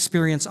worship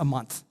experience a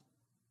month.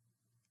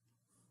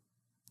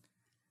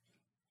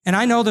 And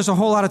I know there's a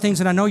whole lot of things,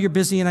 and I know you're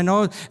busy, and I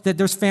know that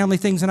there's family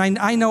things, and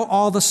I know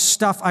all the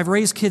stuff. I've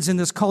raised kids in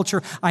this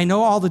culture. I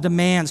know all the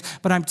demands,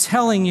 but I'm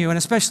telling you, and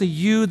especially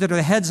you that are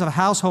the heads of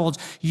households,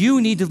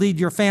 you need to lead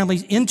your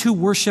families into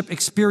worship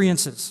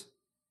experiences.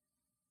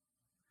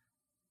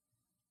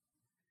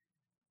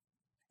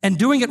 And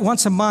doing it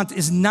once a month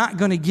is not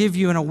going to give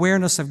you an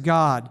awareness of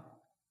God.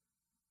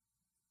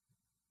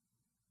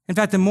 In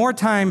fact, the more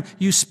time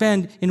you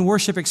spend in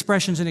worship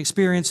expressions and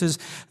experiences,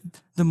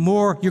 the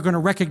more you're going to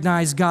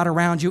recognize God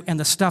around you and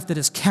the stuff that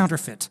is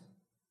counterfeit.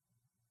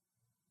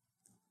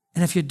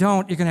 And if you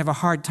don't, you're going to have a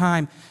hard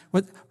time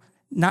with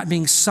not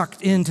being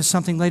sucked into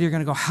something later. You're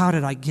going to go, how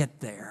did I get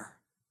there?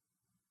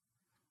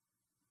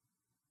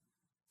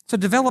 So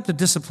develop the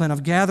discipline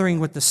of gathering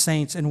with the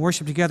saints and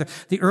worship together.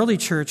 The early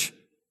church,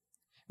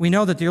 we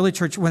know that the early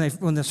church,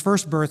 when this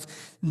first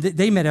birth,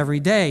 they met every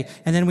day.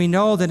 And then we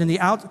know that in the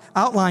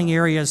outlying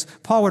areas,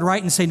 Paul would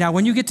write and say, now,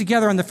 when you get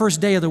together on the first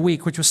day of the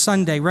week, which was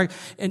Sunday,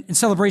 in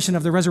celebration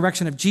of the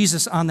resurrection of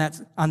Jesus on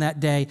that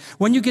day,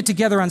 when you get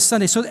together on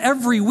Sunday, so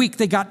every week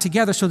they got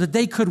together so that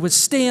they could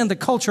withstand the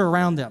culture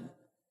around them.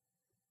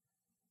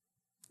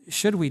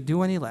 Should we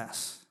do any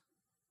less?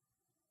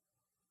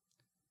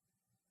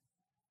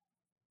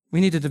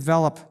 We need to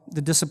develop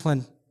the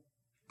discipline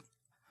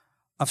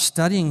of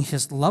studying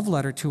his love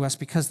letter to us,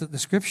 because the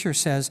scripture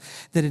says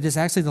that it is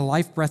actually the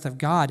life breath of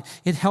God.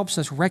 It helps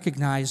us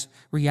recognize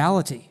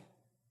reality.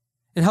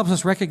 It helps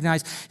us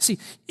recognize, see,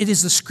 it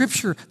is the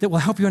scripture that will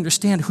help you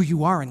understand who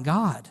you are in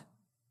God.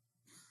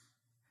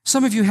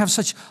 Some of you have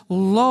such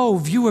low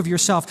view of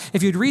yourself.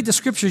 If you'd read the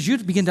scriptures,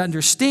 you'd begin to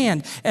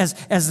understand as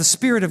the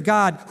Spirit of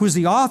God, who's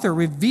the author,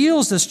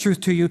 reveals this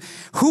truth to you,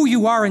 who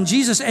you are in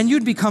Jesus, and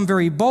you'd become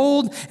very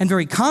bold and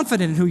very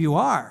confident in who you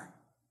are.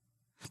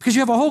 Because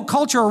you have a whole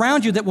culture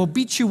around you that will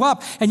beat you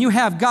up, and you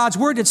have God's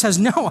word that says,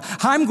 no,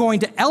 I'm going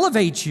to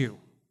elevate you.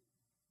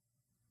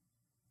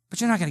 But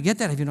you're not going to get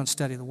that if you don't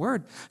study the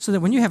word. So that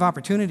when you have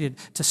opportunity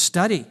to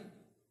study,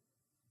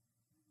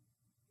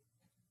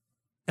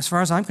 as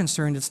far as I'm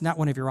concerned, it's not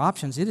one of your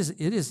options. It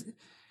is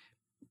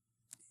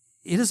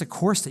a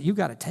course that you've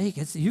got to take.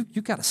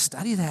 You've got to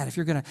study that if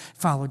you're going to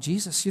follow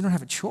Jesus. You don't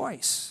have a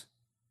choice.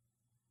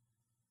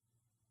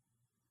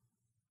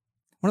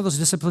 One of those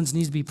disciplines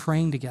needs to be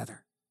praying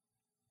together.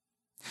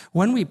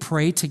 When we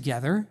pray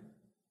together,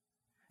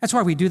 that's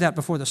why we do that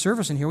before the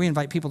service in here. We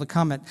invite people to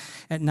come at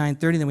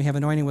 9:30, then we have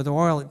anointing with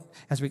oil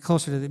as we get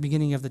closer to the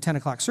beginning of the 10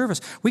 o'clock service.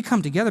 We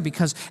come together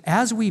because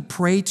as we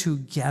pray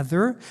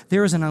together,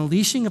 there is an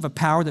unleashing of a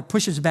power that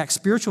pushes back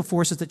spiritual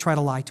forces that try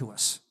to lie to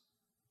us.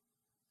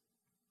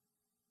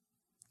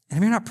 And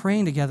if you're not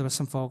praying together with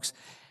some folks,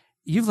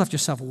 you've left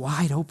yourself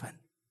wide open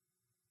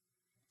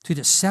to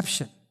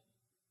deception.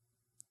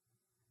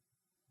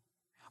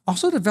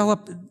 Also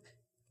develop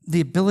the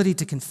ability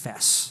to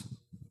confess.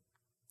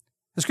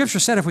 The scripture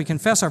said if we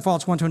confess our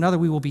faults one to another,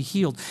 we will be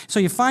healed. So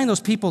you find those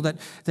people that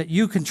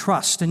you can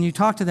trust, and you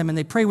talk to them, and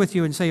they pray with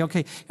you and say,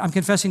 okay, I'm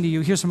confessing to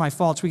you, here's some of my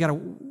faults. Will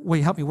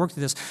you help me work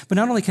through this? But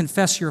not only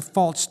confess your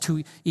faults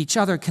to each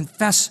other,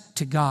 confess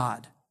to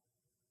God.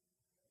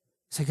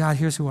 Say, God,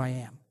 here's who I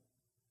am.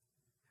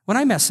 When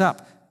I mess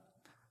up,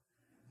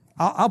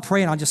 I'll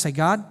pray and I'll just say,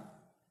 God,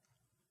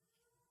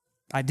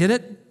 I did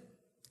it,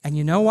 and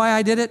you know why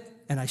I did it,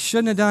 and I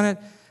shouldn't have done it,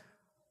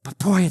 but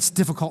boy, it's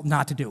difficult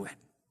not to do it.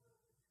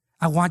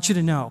 I want you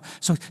to know.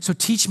 So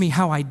teach me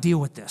how I deal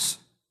with this.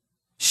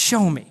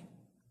 Show me.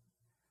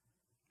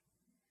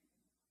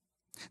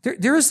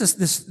 There is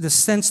this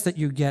sense that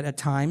you get at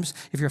times,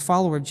 if you're a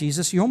follower of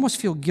Jesus, you almost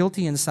feel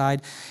guilty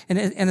inside. And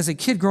as a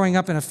kid growing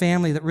up in a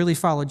family that really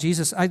followed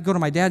Jesus, I'd go to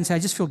my dad and say, I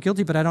just feel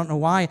guilty, but I don't know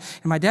why.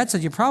 And my dad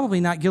said, you're probably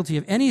not guilty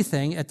of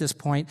anything at this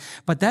point,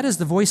 but that is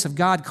the voice of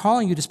God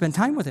calling you to spend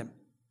time with him.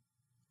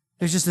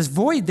 There's just this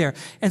void there.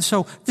 And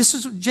so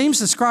James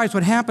describes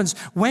what happens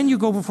when you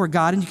go before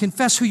God and you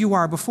confess who you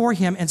are before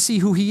him and see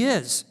who he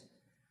is.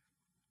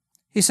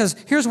 He says,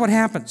 here's what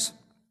happens.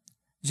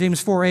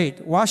 James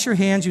 4:8, wash your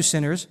hands, you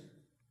sinners.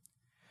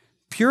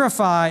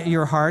 Purify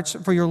your hearts,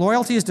 for your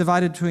loyalty is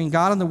divided between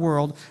God and the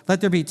world.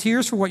 Let there be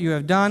tears for what you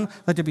have done.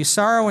 Let there be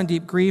sorrow and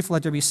deep grief.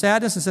 Let there be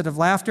sadness instead of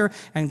laughter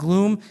and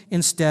gloom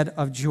instead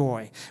of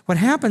joy. What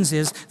happens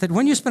is that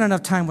when you spend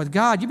enough time with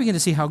God, you begin to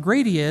see how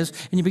great he is,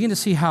 and you begin to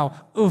see how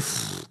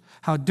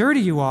dirty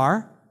you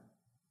are.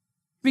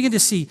 You begin to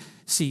see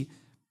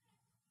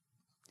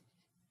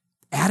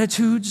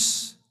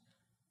attitudes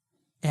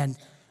and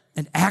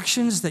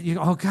actions that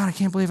oh God, I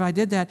can't believe I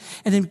did that.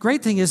 And the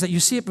great thing is that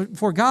you see it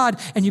before God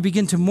and you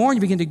begin to mourn,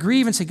 you begin to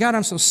grieve and say, God,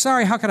 I'm so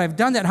sorry. How could I have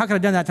done that? How could I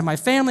have done that to my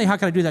family? How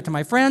could I do that to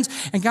my friends?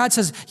 And God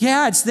says,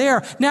 yeah, it's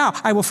there. Now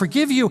I will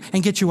forgive you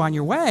and get you on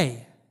your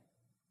way.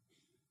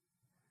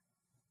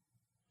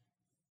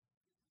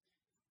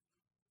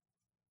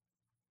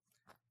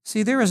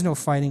 See, there is no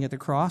fighting at the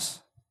cross.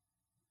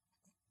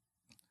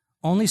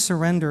 Only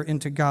surrender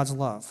into God's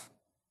love.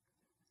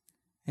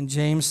 And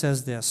James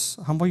says this,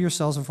 humble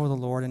yourselves before the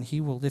Lord, and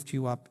he will lift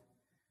you up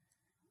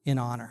in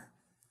honor.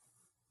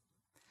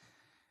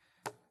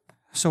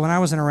 So when I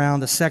was in around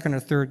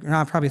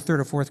the probably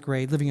third or fourth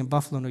grade, living in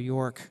Buffalo, New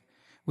York,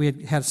 we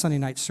had a Sunday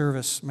night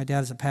service. My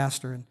dad is a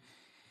pastor.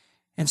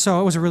 And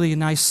so it was a really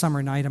nice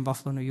summer night in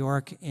Buffalo, New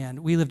York, and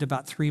we lived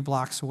about 4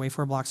 blocks away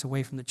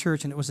from the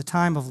church, and it was a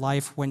time of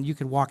life when you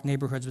could walk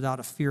neighborhoods without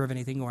a fear of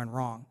anything going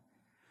wrong.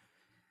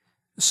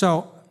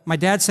 So my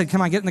dad said,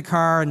 come on, get in the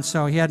car. And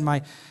so he had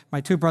my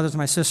 2 brothers and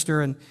my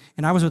sister, and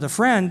I was with a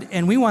friend,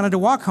 and we wanted to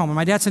walk home. And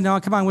my dad said, no,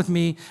 come on with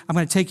me. I'm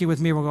going to take you with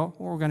me.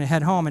 We're going to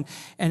head home.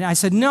 And I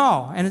said,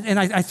 no. And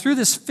I threw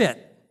this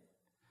fit.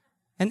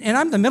 And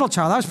I'm the middle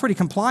child. I was pretty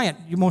compliant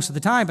most of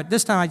the time, but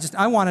this time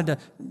I wanted to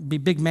be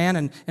big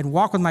man and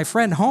walk with my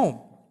friend home.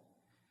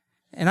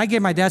 And I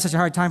gave my dad such a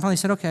hard time. Finally, he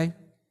said, okay,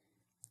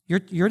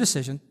 your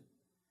decision.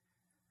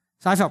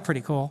 So I felt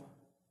pretty cool.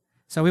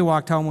 So we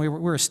walked home. We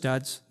were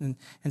studs. And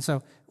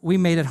so we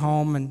made it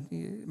home,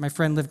 and my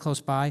friend lived close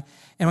by.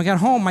 And when we got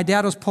home, my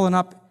dad was pulling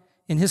up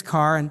in his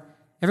car, and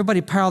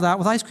everybody piled out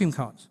with ice cream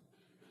cones.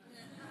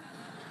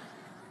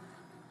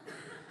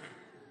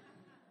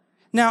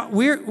 Now,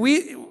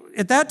 we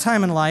at that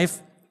time in life,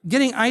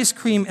 getting ice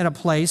cream at a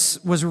place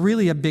was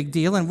really a big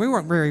deal, and we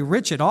weren't very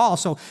rich at all.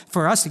 So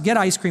for us to get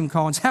ice cream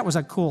cones, that was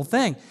a cool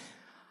thing.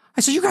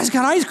 I said, you guys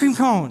got ice cream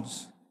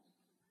cones.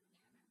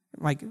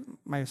 My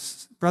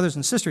brothers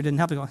and sister didn't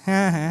help to go, ha,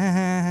 ha,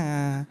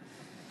 ha, ha.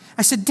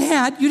 I said,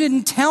 Dad, you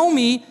didn't tell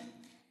me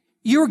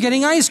you were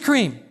getting ice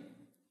cream.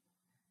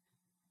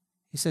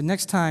 He said,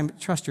 next time,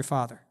 trust your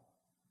father.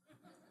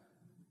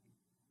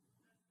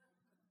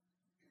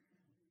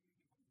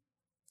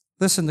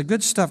 Listen, the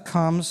good stuff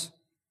comes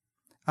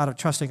out of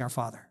trusting our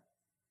Father.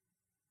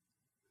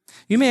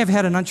 You may have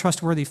had an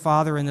untrustworthy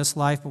father in this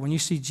life, but when you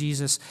see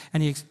Jesus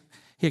and he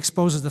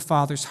exposes the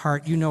Father's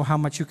heart, you know how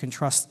much you can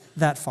trust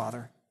that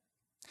Father.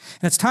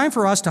 And it's time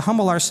for us to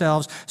humble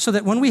ourselves so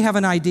that when we have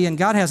an idea and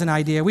God has an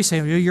idea, we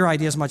say, your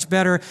idea is much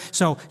better,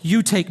 so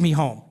you take me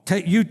home.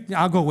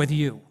 I'll go with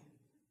you.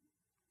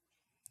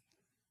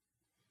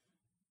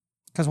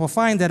 Because we'll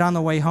find that on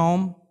the way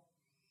home,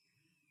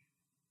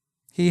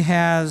 he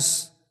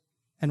has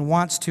and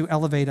wants to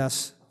elevate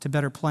us to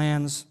better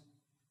plans,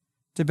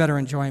 to better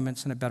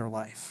enjoyments, and a better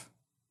life.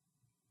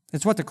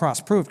 It's what the cross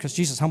proved, because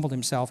Jesus humbled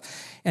himself,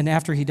 and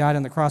after he died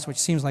on the cross, which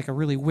seems like a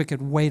really wicked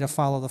way to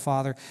follow the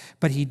Father,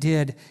 but he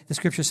did, the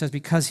Scripture says,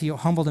 because he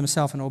humbled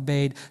himself and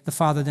obeyed, the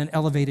Father then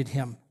elevated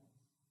him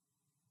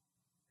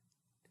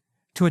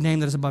to a name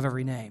that is above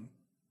every name,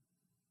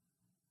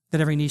 that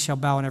every knee shall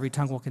bow and every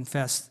tongue will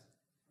confess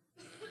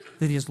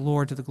that he is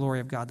Lord to the glory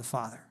of God the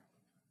Father.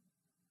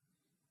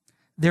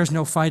 There's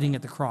no fighting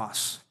at the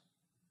cross,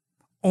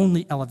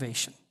 only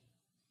elevation.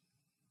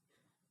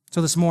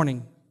 So this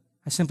morning,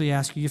 I simply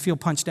ask you, you feel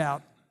punched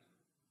out?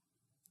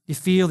 You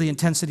feel the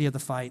intensity of the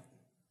fight?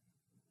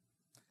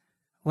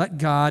 Let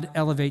God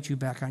elevate you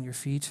back on your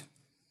feet.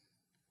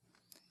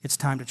 It's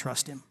time to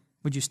trust him.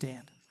 Would you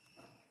stand?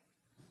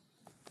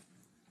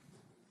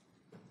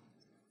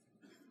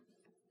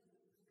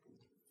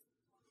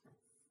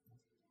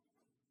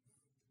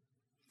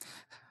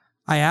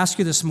 I ask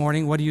you this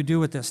morning, what do you do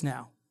with this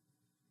now?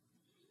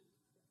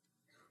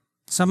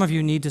 Some of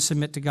you need to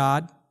submit to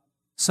God.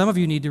 Some of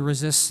you need to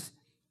resist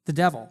the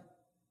devil.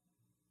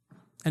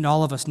 And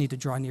all of us need to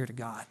draw near to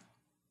God.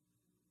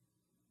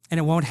 And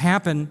it won't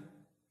happen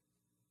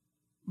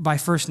by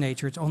first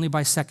nature. It's only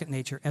by second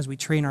nature as we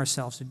train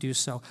ourselves to do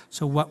so.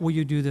 So what will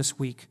you do this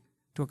week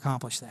to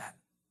accomplish that?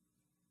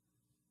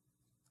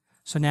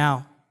 So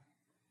now,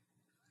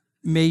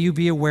 may you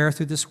be aware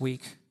through this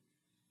week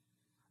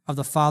of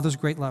the Father's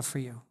great love for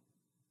you.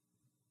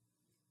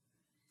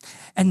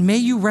 And may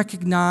you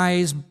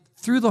recognize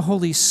through the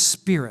Holy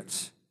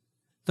Spirit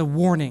the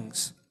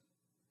warnings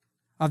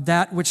of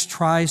that which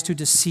tries to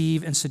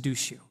deceive and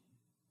seduce you.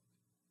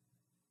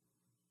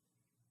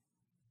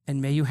 And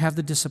may you have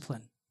the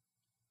discipline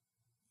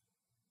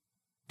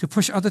to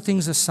push other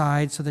things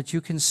aside so that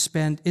you can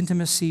spend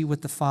intimacy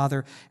with the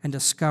Father and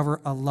discover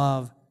a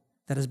love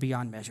that is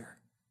beyond measure.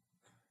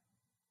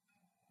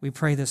 We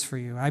pray this for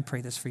you. I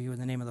pray this for you in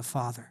the name of the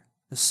Father,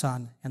 the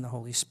Son, and the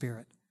Holy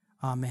Spirit.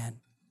 Amen.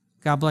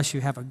 God bless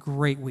you. Have a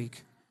great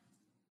week.